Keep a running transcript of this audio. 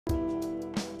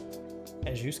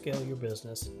As you scale your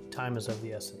business, time is of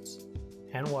the essence.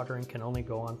 Hand watering can only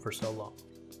go on for so long,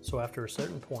 so after a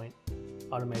certain point,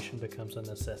 automation becomes a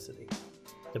necessity.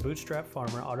 The Bootstrap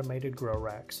Farmer automated grow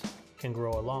racks can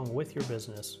grow along with your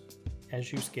business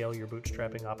as you scale your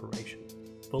bootstrapping operation.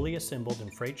 Fully assembled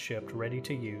and freight shipped ready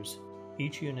to use,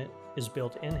 each unit is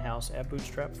built in-house at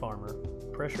Bootstrap Farmer,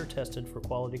 pressure tested for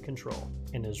quality control,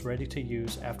 and is ready to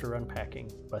use after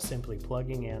unpacking by simply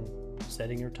plugging in,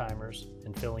 setting your timers,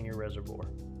 and filling your reservoir.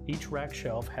 Each rack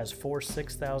shelf has four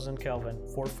 6,000 Kelvin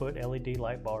 4-foot LED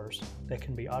light bars that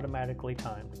can be automatically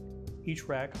timed. Each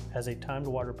rack has a timed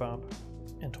water pump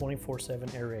and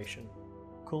 24/7 aeration,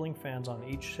 cooling fans on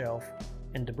each shelf,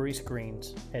 and debris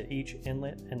screens at each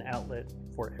inlet and outlet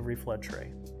for every flood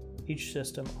tray. Each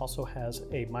system also has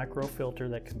a micro filter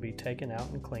that can be taken out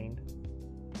and cleaned,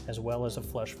 as well as a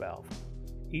flush valve.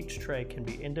 Each tray can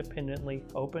be independently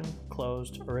opened,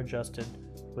 closed, or adjusted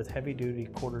with heavy-duty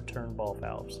quarter-turn ball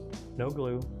valves. No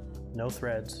glue, no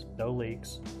threads, no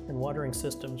leaks, and watering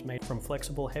systems made from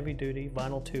flexible heavy-duty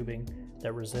vinyl tubing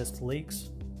that resists leaks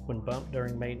when bumped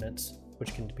during maintenance,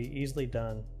 which can be easily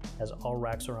done as all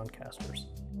racks are on casters.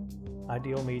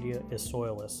 Ideal media is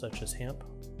soilless such as hemp,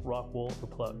 rock wool, or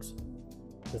plugs.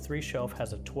 The 3-shelf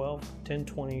has a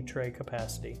 12-10-20 tray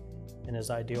capacity and is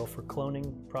ideal for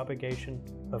cloning, propagation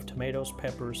of tomatoes,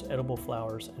 peppers, edible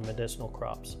flowers, and medicinal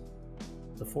crops.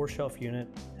 The 4-shelf unit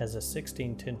has a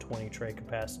 16-10-20 tray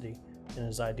capacity and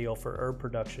is ideal for herb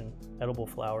production, edible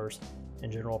flowers,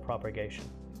 and general propagation.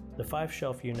 The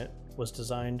 5-shelf unit was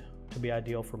designed to be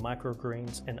ideal for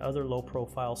microgreens and other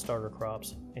low-profile starter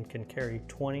crops and can carry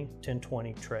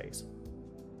 20-10-20 trays.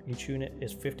 Each unit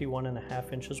is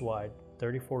 51.5 inches wide,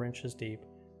 34 inches deep,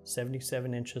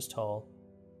 77 inches tall,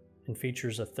 and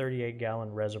features a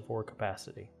 38-gallon reservoir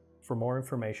capacity. For more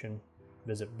information,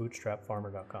 visit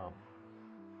bootstrapfarmer.com.